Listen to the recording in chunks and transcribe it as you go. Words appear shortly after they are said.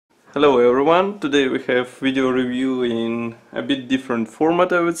Hello everyone, today we have video review in a bit different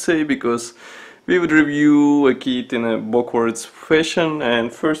format, I would say, because we would review a kit in a backwards fashion,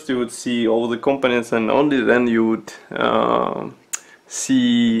 and first you would see all the components and only then you would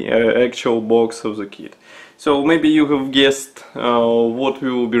see an actual box of the kit. So maybe you have guessed what we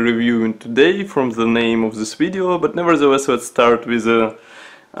will be reviewing today from the name of this video, but nevertheless let's start with the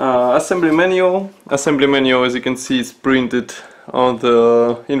assembly manual. Assembly manual, as you can see, is printed on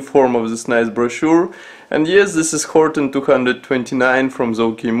the in form of this nice brochure, and yes, this is Horten 229 from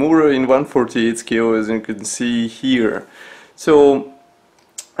Zoukei-Mura in 1/48 scale, as you can see here. So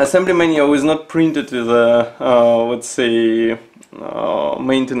assembly manual is not printed with a let's say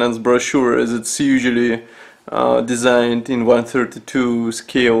maintenance brochure, as it's usually designed in 1/32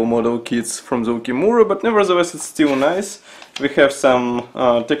 scale model kits from Zoukei-Mura, but nevertheless it's still nice. We have some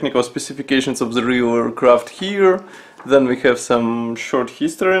technical specifications of the real aircraft here. Then we have some short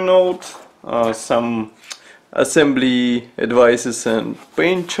history note, some assembly advices and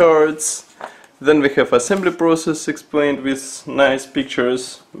paint charts. Then we have assembly process explained with nice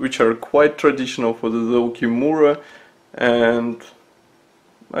pictures, which are quite traditional for the Zoukei-Mura, and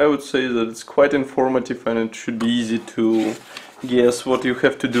I would say that it's quite informative and it should be easy to guess what you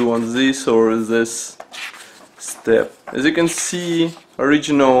have to do on this or this step. As you can see,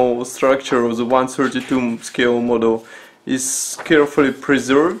 original structure of the 1/32 scale model is carefully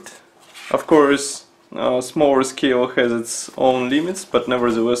preserved. Of course, smaller scale has its own limits, but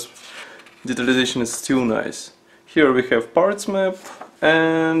nevertheless detalization is still nice. Here we have parts map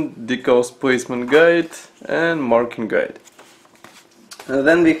and decals placement guide and marking guide.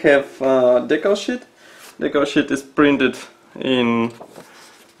 Then we have decal sheet. Decal sheet is printed in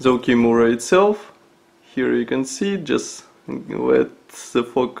Zoukei-Mura itself. Here you can see, just let the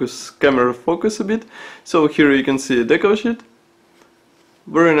camera focus a bit. So here you can see a decal sheet.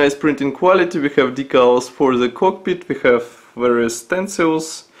 Very nice printing quality. We have decals for the cockpit, we have various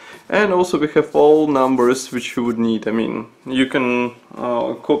stencils, and also we have all numbers which you would need. I mean, you can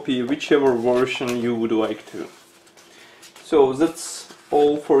copy whichever version you would like to. So that's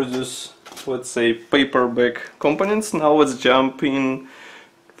all for this, let's say, paperback components. Now let's jump in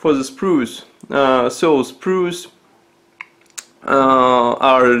for the sprues. So sprues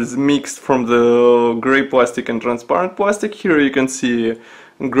are mixed from the grey plastic and transparent plastic. Here you can see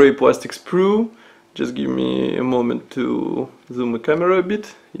grey plastic sprue. Just give me a moment to zoom the camera a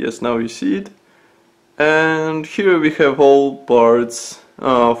bit. Yes, now you see it. And here we have all parts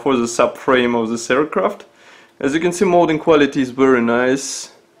for the subframe of this aircraft. As you can see, molding quality is very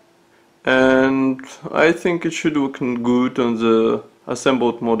nice, and I think it should look good on the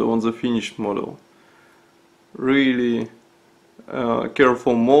assembled model, on the finished model. Really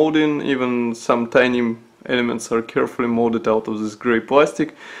careful molding, even some tiny elements are carefully molded out of this grey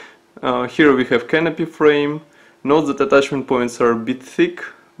plastic. Here we have canopy frame. Note that attachment points are a bit thick,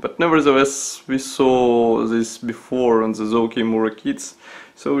 but nevertheless we saw this before on the Zoukei-Mura kits,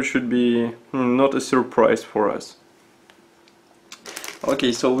 so it should be not a surprise for us.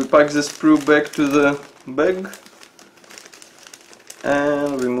 Okay, so we pack the sprue back to the bag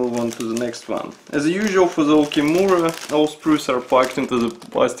and we move on to the next one. As usual for the Zoukei-Mura, all sprues are packed into the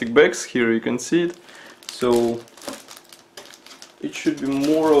plastic bags. Here you can see it. So it should be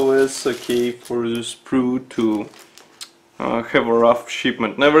more or less okay for the sprue to have a rough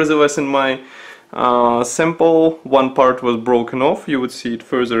shipment. Nevertheless, in my sample, one part was broken off. You would see it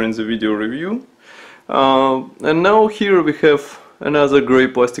further in the video review. And now here we have another grey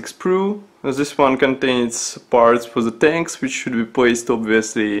plastic sprue. This one contains parts for the tanks, which should be placed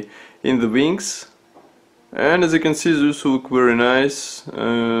obviously in the wings. And as you can see, these look very nice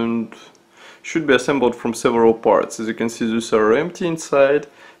and should be assembled from several parts. As you can see, these are empty inside,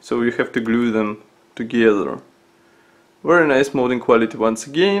 so you have to glue them together. Very nice molding quality once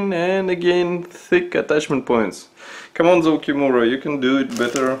again, and again thick attachment points. Come on, Zoukei-Mura, you can do it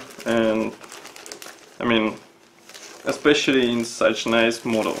better, and I mean, especially in such nice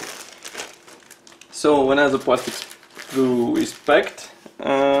model. So another plastic sprue is packed,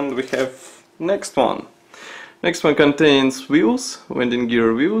 and we have next one. Next one contains wheels, landing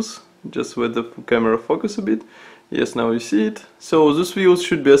gear wheels. Just let the camera focus a bit. Yes, now you see it. So these wheels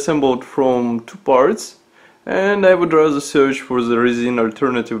should be assembled from two parts, and I would rather search for the resin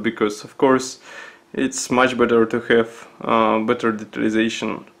alternative because of course it's much better to have better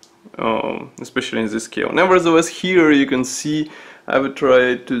detalization, especially in this scale. Nevertheless, here you can see, I will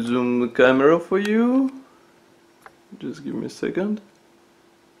try to zoom the camera for you. Just give me a second.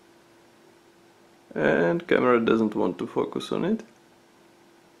 And camera doesn't want to focus on it.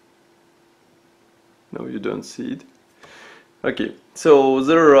 No, you don't see it. Okay, so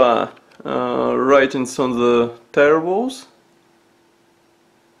there are writings on the tire walls.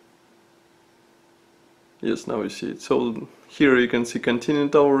 Yes, now you see it. So here you can see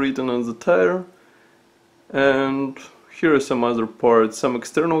Continental written on the tire, and here are some other parts, some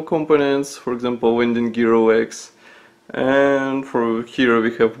external components, for example landing gear legs, and for here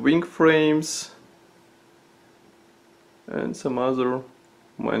we have wing frames and some other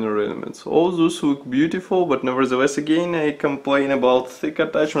minor elements. All those look beautiful, but nevertheless again I complain about thick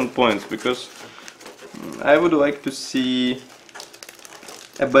attachment points, because I would like to see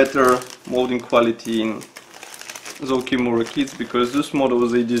a better molding quality in Zoukei-Mura kits, because those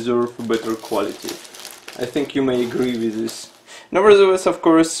models, they deserve a better quality. I think you may agree with this. Nevertheless, of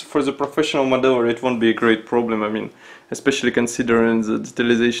course, for the professional modeler it won't be a great problem. I mean, especially considering the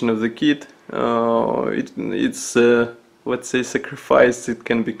detalization of the kit, it's let's say sacrifice, it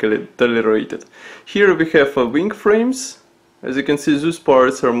can be tolerated. Here we have wing frames. As you can see, those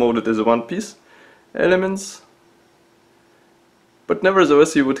parts are molded as one-piece elements, but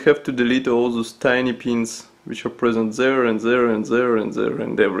nevertheless you would have to delete all those tiny pins which are present there and there and there and there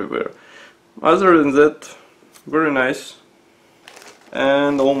and everywhere. Other than that, very nice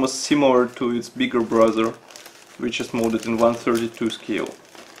and almost similar to its bigger brother, which is molded in 1/32 scale.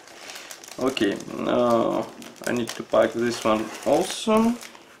 Okay, I need to pack this one also.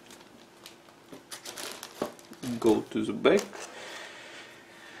 Go to the back.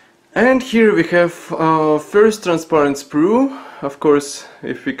 And here we have first transparent sprue. Of course,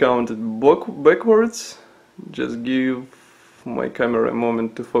 if we count it backwards, just give my camera a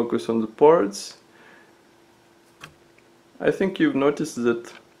moment to focus on the parts. I think you've noticed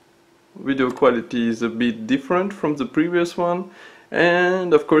that video quality is a bit different from the previous one,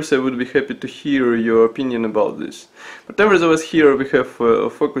 and of course I would be happy to hear your opinion about this. But nevertheless, here we have a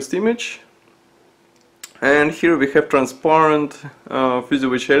focused image, and here we have transparent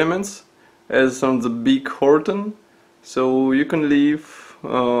fuselage elements as on the big Horten, so you can leave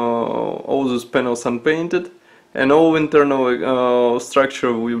all those panels unpainted and all internal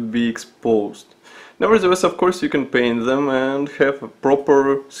structure will be exposed. Nevertheless, of course, you can paint them and have a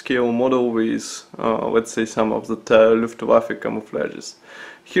proper scale model with, let's say, some of the Luftwaffe camouflages.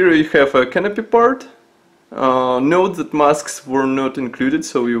 Here you have a canopy part. Note that masks were not included,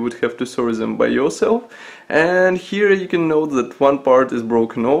 so you would have to source them by yourself. And here you can note that one part is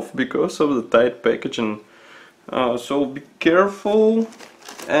broken off because of the tight packaging. So be careful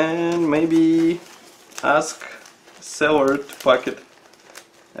and maybe ask seller to pack it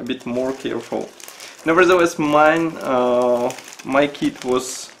a bit more careful. Nevertheless, my kit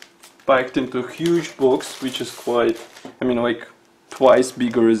was packed into a huge box, which is quite, I mean, like twice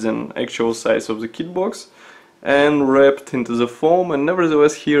bigger than actual size of the kit box, and wrapped into the foam, and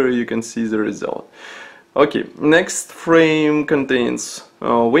nevertheless here you can see the result. Okay, next frame contains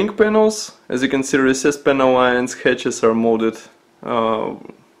wing panels. As you can see, recessed panel lines, hatches are molded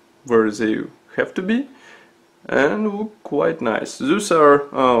where they have to be, and look quite nice. Those are,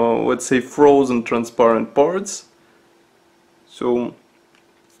 let's say, frozen transparent parts, so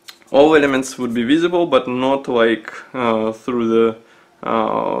all elements would be visible, but not like through the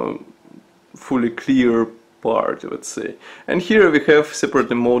fully clear part, let's say. And here we have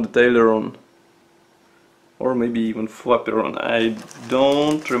separately molded aileron, or maybe even flaperon. I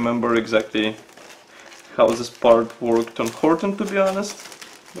don't remember exactly how this part worked on Horten, to be honest,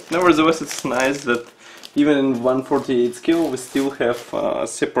 but nevertheless it's nice that even in 1/48 scale we still have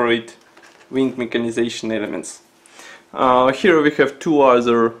separate wing mechanization elements. Here we have two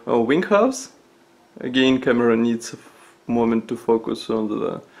other wing halves. Again, camera needs a moment to focus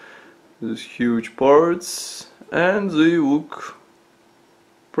on these huge parts, and they look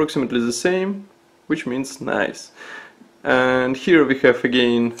approximately the same, which means nice. And here we have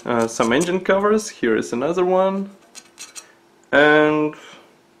again some engine covers. Here is another one, and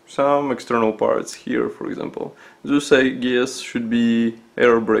some external parts here, for example. Those, I guess, should be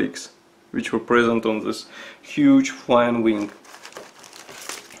air brakes, which were present on this huge flying wing.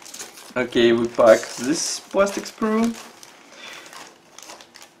 Okay, we pack this plastic sprue.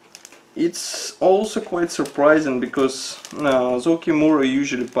 It's also quite surprising because Zoukei-Mura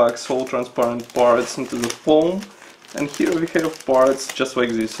usually packs all transparent parts into the foam, and here we have parts just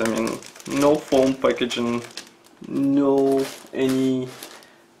like this. I mean, no foam packaging, no any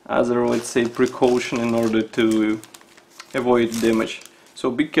other, let's say, precaution in order to avoid damage.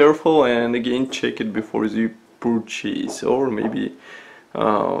 So be careful, and again check it before you purchase, or maybe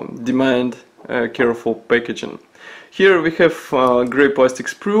demand careful packaging. Here we have grey plastic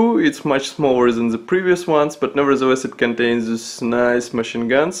sprue. It's much smaller than the previous ones, but nevertheless it contains these nice machine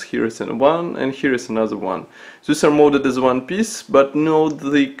guns. Here is one and here is another one. These are molded as one piece, but no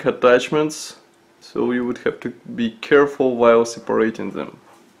thick attachments, so you would have to be careful while separating them.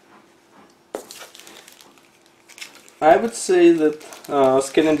 I would say that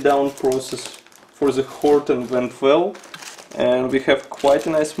scanning down process for the Horten went well, and we have quite a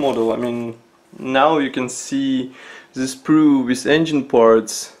nice model. I mean, now you can see the sprue with engine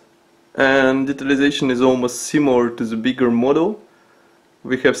parts, and detailing is almost similar to the bigger model.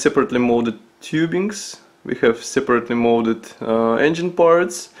 We have separately molded tubings, we have separately molded engine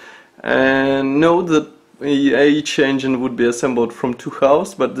parts, and note that each engine would be assembled from two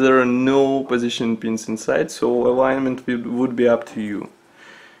halves, but there are no positioning pins inside, so alignment would be up to you.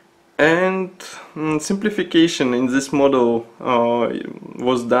 And simplification in this model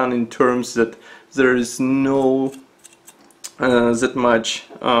was done in terms that there is no that much,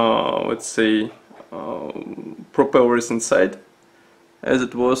 let's say, propellers inside as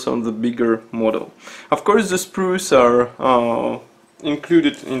it was on the bigger model. Of course, the sprues are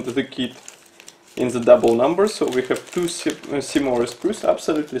included into the kit in the double number, so we have two similar sprues,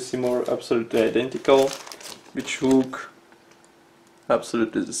 absolutely similar, absolutely identical, which look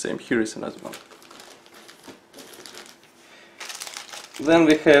absolutely the same. Here is another one. Then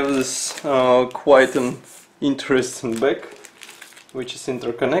we have this quite an interesting back, which is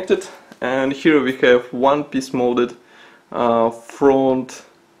interconnected, and here we have one piece molded front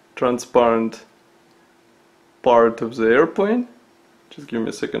transparent part of the airplane. Just give me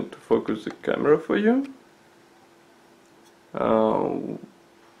a second to focus the camera for you.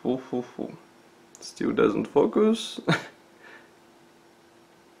 Still doesn't focus.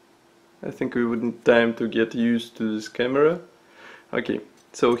 I think we would need time to get used to this camera. Okay,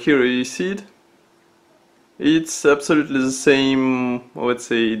 so here you see it. It's absolutely the same, let's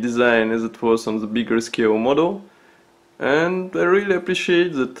say, design as it was on the bigger scale model, and I really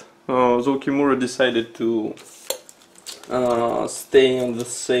appreciate that Zoukei-Mura decided to stay on the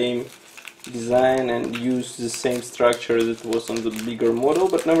same design and use the same structure as it was on the bigger model,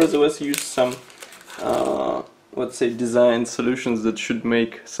 but nevertheless use some let's say design solutions that should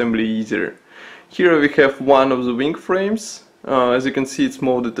make assembly easier. Here we have one of the wing frames. As you can see, it's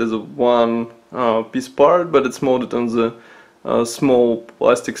molded as a one piece part, but it's molded on the small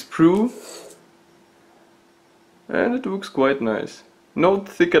plastic sprue, and it looks quite nice. No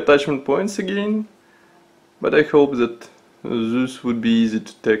thick attachment points again, but I hope that this would be easy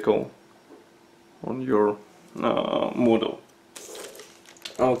to tackle on your model.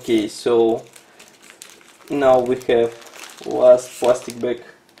 Okay, so now we have last plastic bag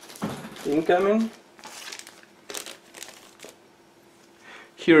incoming.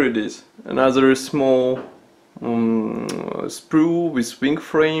 Here it is, another small sprue with wing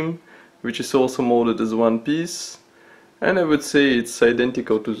frame, which is also molded as one piece, and I would say it's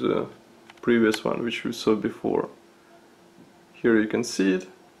identical to the previous one which we saw before. Here you can see it.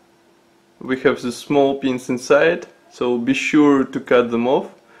 We have the small pins inside, so be sure to cut them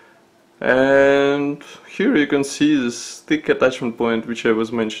off. And here you can see this thick attachment point which I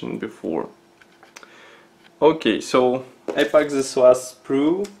was mentioning before. Okay, so I pack this last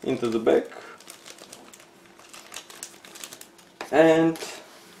sprue into the bag, and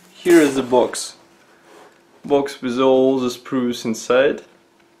here is the box with all the sprues inside,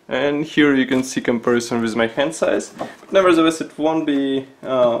 and here you can see comparison with my hand size, but nevertheless it won't be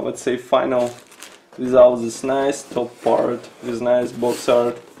let's say final without this nice top part with nice box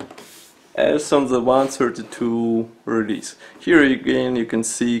art as on the 132 release. Here again you can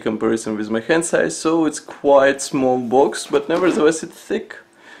see comparison with my hand size, so it's quite small box, but nevertheless it's thick.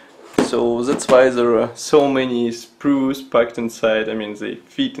 So that's why there are so many sprues packed inside, I mean they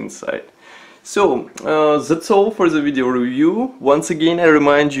fit inside. So that's all for the video review. Once again I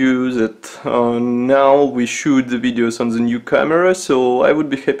remind you that now we shoot the videos on the new camera, so I would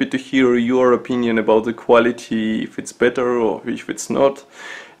be happy to hear your opinion about the quality, if it's better or if it's not.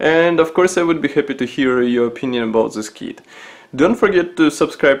 And of course I would be happy to hear your opinion about this kit. Don't forget to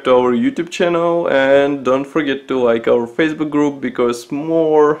subscribe to our YouTube channel, and don't forget to like our Facebook group, because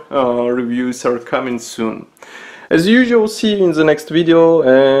more reviews are coming soon. As usual, see you in the next video,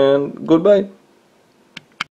 and goodbye.